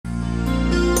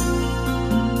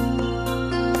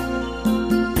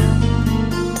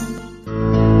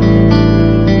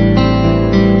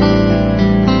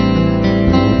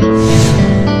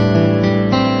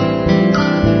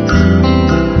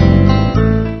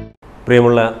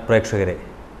പ്രിയമുള്ള പ്രേക്ഷകരെ,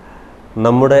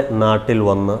 നമ്മുടെ നാട്ടിൽ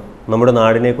വന്ന് നമ്മുടെ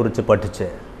നാടിനെക്കുറിച്ച് പഠിച്ച്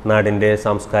നാടിൻ്റെ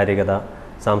സാംസ്കാരികത,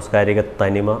 സാംസ്കാരിക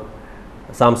തനിമ,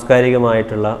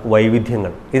 സാംസ്കാരികമായിട്ടുള്ള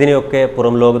വൈവിധ്യങ്ങൾ ഇതിനെയൊക്കെ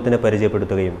പുറം ലോകത്തിന്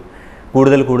പരിചയപ്പെടുത്തുകയും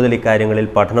കൂടുതൽ ഇക്കാര്യങ്ങളിൽ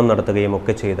പഠനം നടത്തുകയും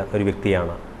ഒക്കെ ചെയ്ത ഒരു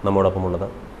വ്യക്തിയാണ് നമ്മോടൊപ്പമുള്ളത്.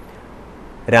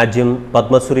 രാജ്യം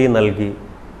പത്മശ്രീ നൽകി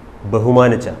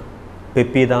ബഹുമാനിച്ച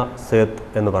പെപ്പീത സെത്ത്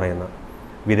എന്ന് പറയുന്ന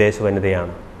വിദേശ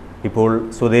വനിതയാണ് ഇപ്പോൾ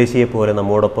സ്വദേശിയെ പോലെ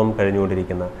നമ്മോടൊപ്പം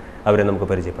കഴിഞ്ഞുകൊണ്ടിരിക്കുന്ന അവരെ നമുക്ക്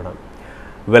പരിചയപ്പെടാം.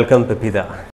 Welcome Pepitha.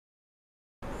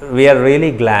 We are really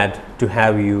glad to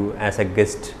have you as a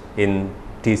guest in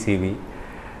TCV.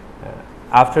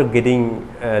 After getting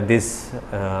this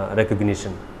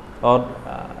recognition or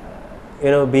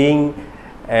being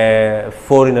a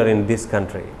foreigner in this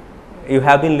country, you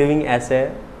have been living as a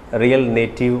real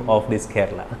native of this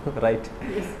Kerala, right?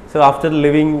 Yes. So after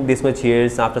living this much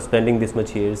years, after spending this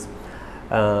much years,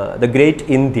 the great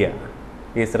India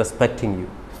is respecting you.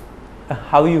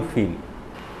 How you feel?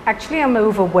 Actually, I'm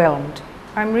overwhelmed.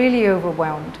 I'm really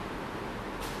overwhelmed.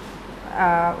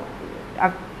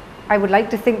 I would like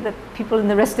to think that people in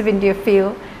the rest of India feel,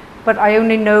 but I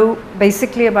only know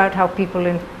basically about how people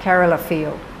in Kerala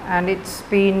feel, and it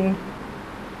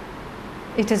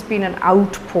has been an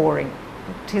outpouring.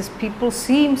 People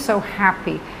seem so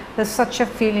happy. There's such a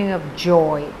feeling of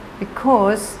joy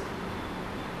because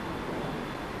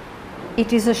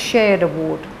it is a shared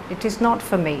award. It is not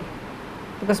for me,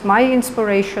 because my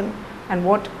inspiration and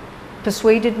what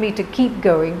persuaded me to keep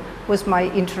going was my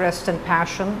interest and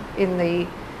passion in the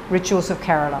rituals of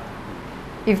Kerala.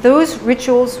 If those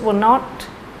rituals were not,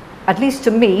 at least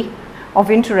to me, of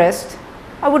interest,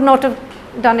 I would not have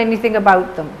done anything about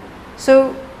them. So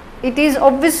it is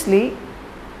obviously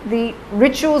the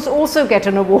rituals also get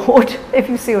an award, if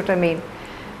you see what I mean.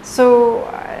 So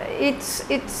it's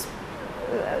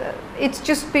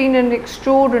just been an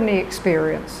extraordinary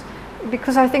experience,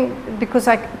 because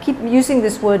I keep using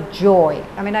this word joy.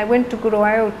 I mean, I went to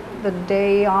Guruvayur the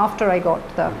day after I got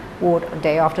the award,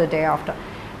 day after,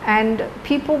 and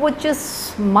people were just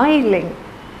smiling,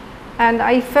 and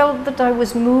I felt that I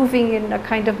was moving in a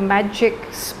kind of magic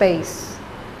space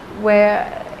where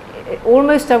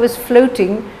almost I was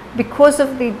floating because of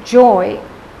the joy,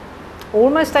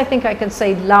 almost I think I can say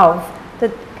love,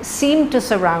 that seemed to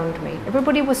surround me.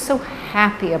 Everybody was so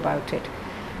happy about it.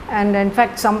 And in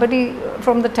fact, somebody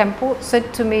from the temple said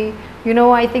to me,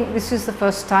 I think this is the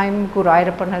first time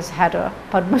Guruvayurappan has had a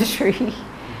Padmashree.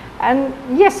 And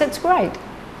yes, it's right.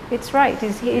 It's right.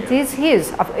 It is his.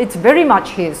 It's very much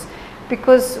his.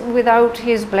 Because without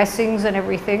his blessings and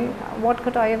everything, what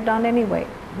could I have done anyway?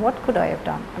 What could I have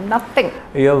done? Nothing.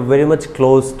 You are very much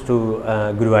close to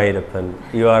Guruvayurappan.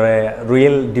 You are a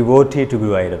real devotee to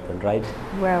Guruvayurappan, right?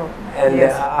 Well, and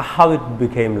yes. How it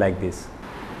became like this?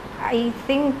 I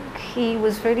think he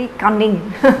was very cunning.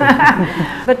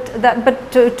 but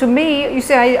to me, you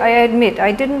see, I admit,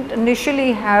 I didn't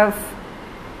initially have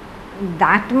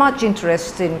that much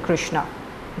interest in Krishna,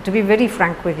 to be very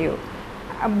frank with you.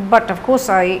 But of course,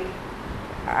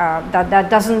 that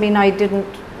doesn't mean I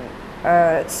didn't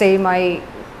say my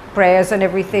prayers and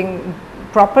everything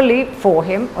properly for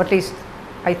him, or at least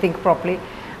I think properly.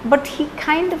 But he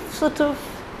kind of sort of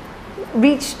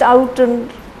reached out and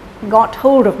got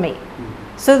hold of me,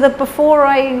 so that before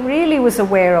I really was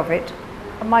aware of it,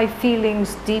 my feelings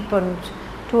deepened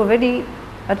to a very,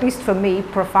 at least for me,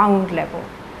 profound level.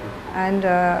 And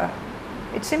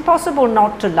it's impossible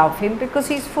not to love him, because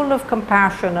he's full of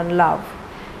compassion and love.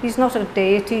 He's not a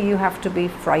deity you have to be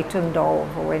frightened of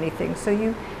or anything, so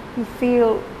you feel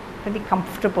very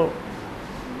comfortable.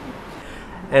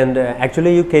 And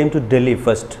actually you came to Delhi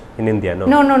first in India, no?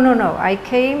 No. I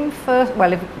came first,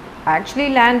 well, I actually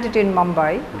landed in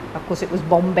Mumbai. Of course, it was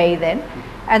Bombay then.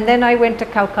 And then I went to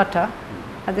Calcutta.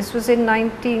 And this was in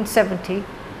 1970.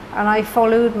 And I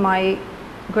followed my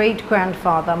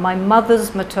great-grandfather, my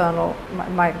mother's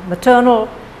my maternal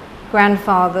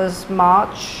grandfather's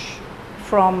march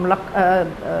from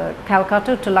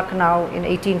Calcutta to Lucknow in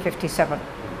 1857.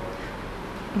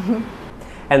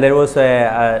 And there was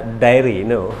a diary,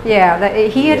 no? Yeah,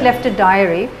 he had left a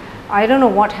diary. I don't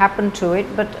know what happened to it,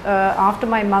 but after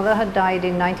my mother had died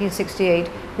in 1968,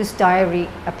 this diary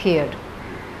appeared.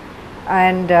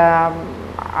 And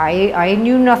I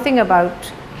knew nothing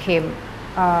about him,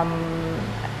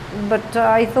 but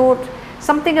I thought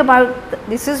something about,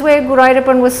 this is where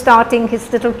Guruvayurappan was starting his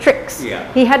little tricks. Yeah.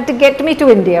 He had to get me to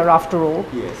India after all.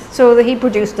 Yes. So he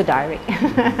produced the diary.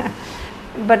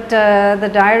 But the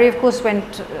diary, of course,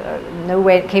 went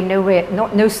nowhere, came nowhere,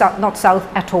 not south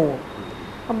at all.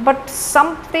 But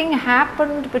something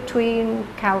happened between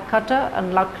Calcutta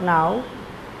and Lucknow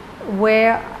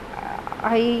where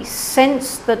I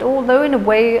sensed that although in a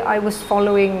way I was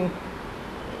following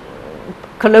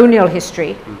colonial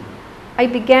history, I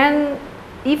began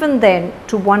even then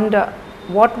to wonder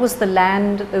what was the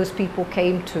land those people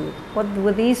came to, what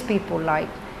were these people like.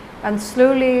 And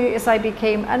slowly as I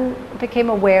became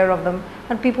aware of them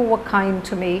and people were kind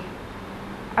to me,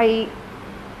 I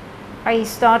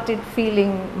started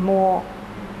feeling more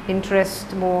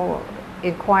interest, more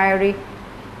inquiry.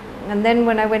 And then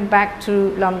when I went back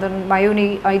to London, my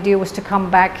only idea was to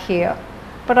come back here.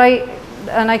 But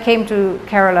I came to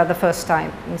Kerala the first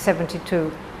time in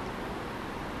 '72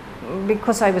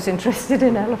 because I was interested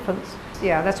in elephants.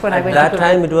 Yeah, that's when I went. At that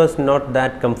time, it was not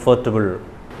that comfortable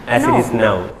as it is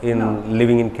now in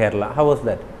living in Kerala. How was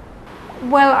that?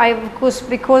 Well, of course,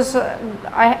 because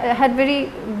I had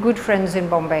very good friends in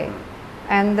Bombay,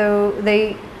 and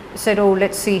they said, "Oh,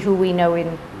 let's see who we know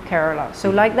in Kerala." So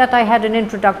like that, I had an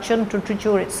introduction to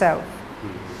Trichy itself.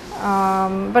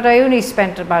 But I only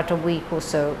spent about a week or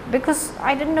so because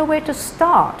I didn't know where to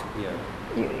start. Yeah.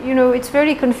 You know, it's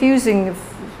very confusing if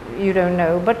you don't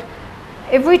know. But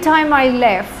every time I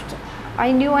left,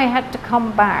 I knew I had to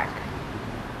come back.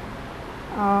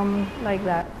 Like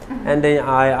that. And then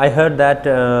I heard that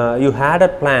you had a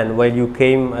plan when you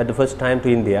came at the first time to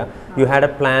India. You had a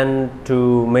plan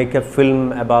to make a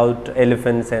film about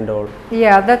elephants and all.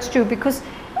 Yeah, that's true because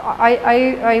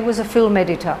I was a film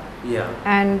editor. Yeah.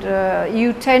 And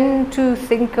you tend to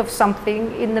think of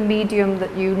something in the medium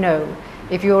that you know.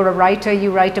 If you're a writer,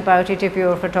 you write about it. If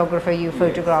you're a photographer, you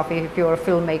photograph it. If you're a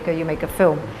filmmaker, you make a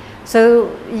film.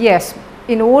 So yes,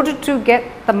 in order to get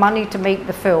the money to make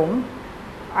the film,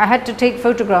 I had to take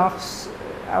photographs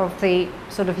of the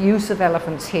sort of use of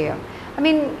elephants here. I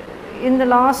mean, in the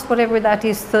last, whatever that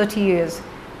is, 30 years,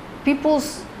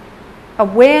 people's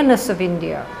awareness of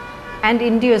India and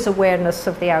India's awareness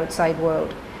of the outside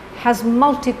world has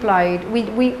multiplied.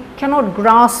 We cannot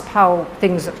grasp how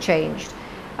things have changed.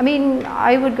 I mean,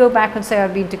 I would go back and say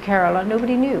I've been to Kerala,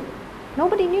 nobody knew.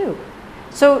 Nobody knew.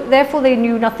 So therefore they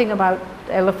knew nothing about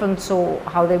elephants or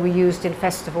how they were used in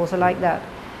festivals or like that.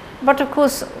 But of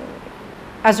course,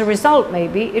 as a result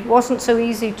maybe, it wasn't so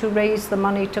easy to raise the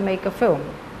money to make a film.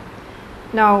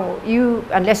 Now,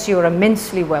 unless you're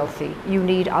immensely wealthy, you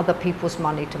need other people's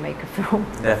money to make a film.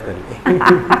 Definitely.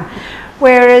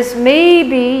 Whereas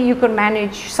maybe you could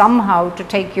manage somehow to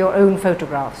take your own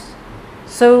photographs.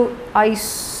 So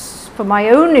for my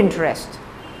own interest,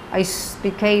 I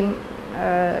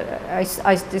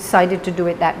decided to do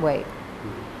it that way.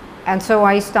 And so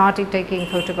I started taking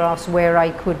photographs where I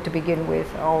could to begin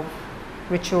with of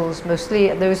rituals, mostly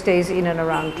those days in and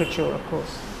around Trichy, of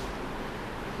course.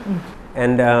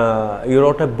 And you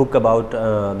wrote a book about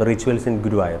the rituals in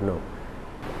Guruvayur, no?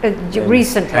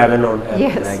 Recently. Heaven on earth.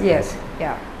 Yes, like yes, that.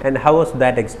 yeah. And how was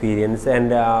that experience?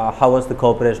 And how was the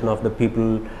cooperation of the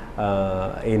people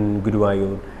in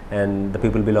Guruvayur and the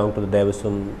people belong to the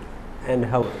Devassy? And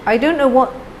how? I don't know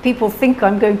what people think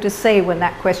I'm going to say when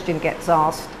that question gets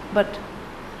asked, but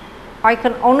I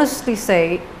can honestly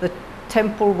say the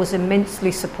temple was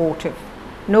immensely supportive.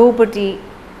 Nobody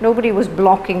was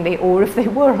blocking me, or if they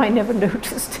were, I never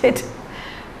noticed it.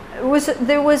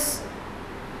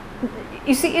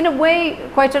 You see, in a way,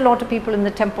 quite a lot of people in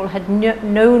the temple had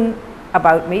known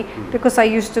about me because I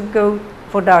used to go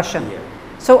for darshan. Yeah.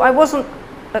 So I wasn't,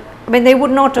 I mean, they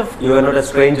would not have... You were not a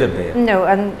stranger there. No,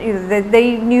 and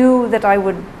they knew that I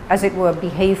would, as it were,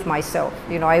 behave myself.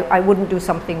 You know, I wouldn't do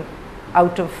something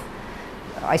out of,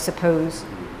 I suppose.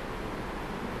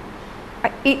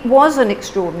 It was an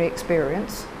extraordinary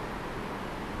experience.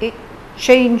 It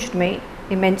changed me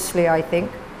immensely, I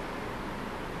think,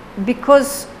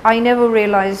 because I never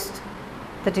realized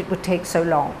that it would take so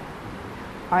long.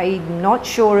 I'm not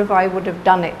sure if I would have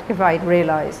done it if I'd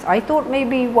realized. I thought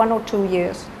maybe 1 or 2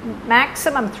 years,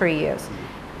 maximum 3 years.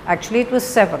 Actually, it was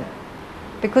 7.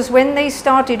 Because when they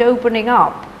started opening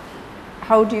up,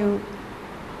 how do you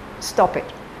stop it?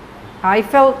 I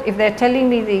felt if they're telling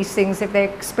me these things, if they're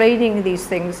explaining these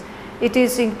things, it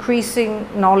is increasing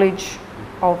knowledge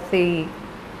of the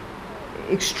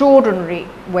extraordinary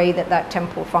way that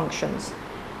temple functions.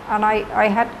 And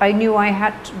I knew I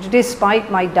had to,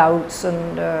 despite my doubts,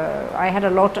 and I had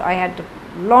a lot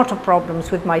of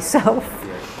problems with myself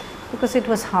because it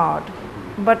was hard.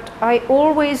 But I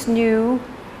always knew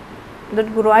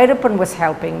that Guru Ayyappan was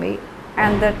helping me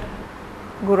and that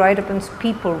Guru Ayyappan's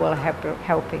people were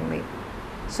helping me.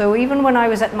 So even when I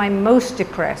was at my most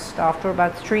depressed, after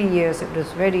about 3 years, it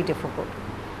was very difficult.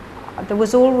 There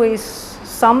was always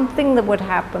something that would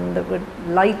happen that would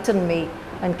lighten me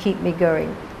and keep me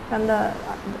going. And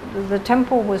the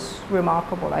temple was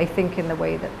remarkable, I think, in the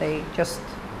way that they just...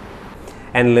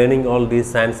 and learning all these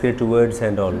Sanskrit words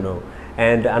and all, no,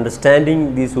 and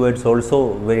understanding these words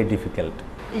also very difficult.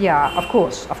 Yeah, of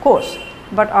course, of course.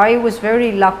 But I was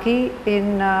very lucky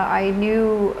in, I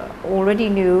already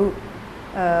knew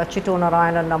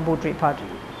Chittonarayana Nambudripad,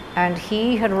 and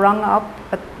he had rung up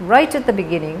right at the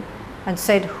beginning and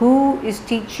said, who is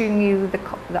teaching you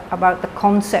about the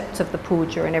concepts of the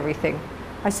puja and everything?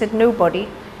 I said, nobody,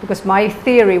 because my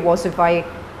theory was if I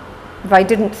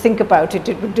didn't think about it,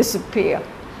 it would disappear.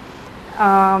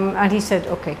 And he said,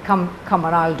 okay, come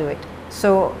and I'll do it.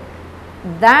 So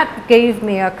that gave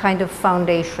me a kind of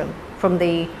foundation from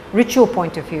the ritual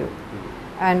point of view.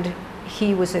 And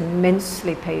he was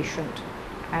immensely patient,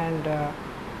 and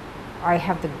I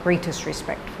have the greatest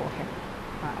respect for him.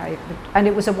 And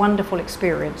it was a wonderful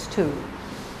experience too.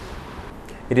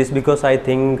 It is because I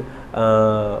think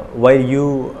while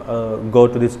you go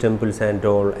to these temples and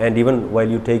all, and even while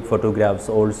you take photographs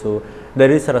also, there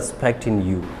is a respect in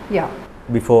you. Yeah.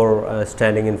 Before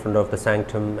standing in front of the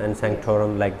sanctum and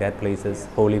sanctorum, like that places,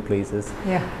 holy places.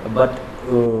 Yeah. But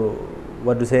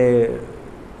what to say,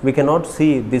 we cannot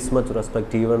see this much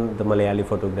respect, even the Malayali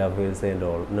photographers and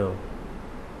all, no.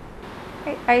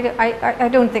 I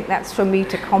don't think that's for me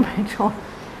to comment on.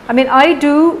 I mean, I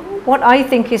do what I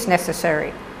think is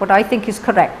necessary, what I think is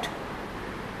correct.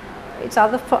 It's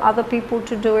for other people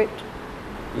to do it.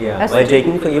 Yeah, by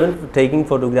even taking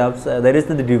photographs, there is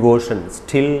the devotion.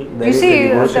 Still, there is the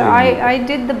devotion. I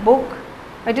did the book.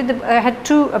 I had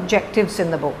two objectives in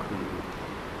the book.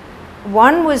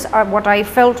 One was what I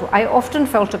felt. I often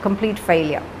felt a complete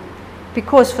failure,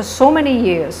 because for so many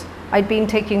years I'd been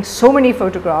taking so many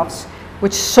photographs,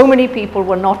 which so many people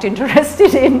were not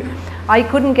interested in. I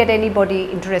couldn't get anybody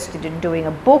interested in doing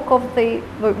a book of the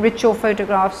ritual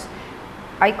photographs.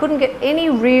 I couldn't get any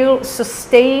real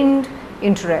sustained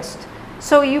interest.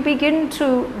 So you begin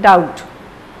to doubt.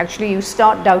 Actually, you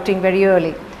start doubting very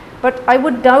early. But I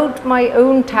would doubt my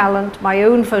own talent, my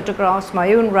own photographs,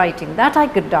 my own writing. That I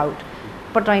could doubt.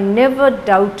 But I never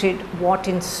doubted what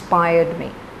inspired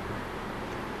me.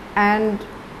 And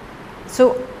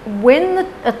so when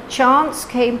a chance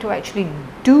came to actually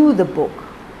do the book,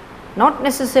 not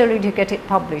necessarily to get it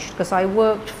published, because I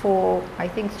worked for, I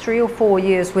think, 3 or 4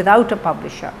 years without a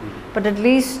publisher, but at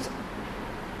least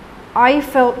I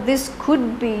felt this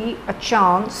could be a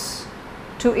chance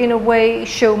to, in a way,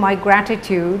 show my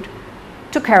gratitude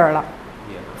to Kerala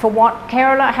for what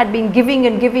Kerala had been giving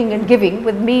and giving and giving,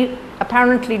 with me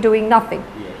apparently doing nothing.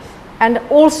 Yes. And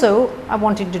also, I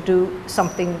wanted to do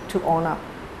something to honor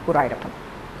Gurayappan.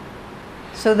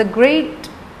 So the great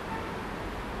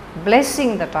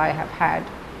blessing that I have had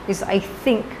is, I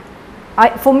think,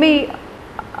 for me,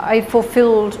 I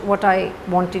fulfilled what I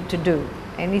wanted to do.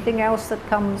 Anything else that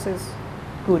comes is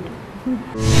good.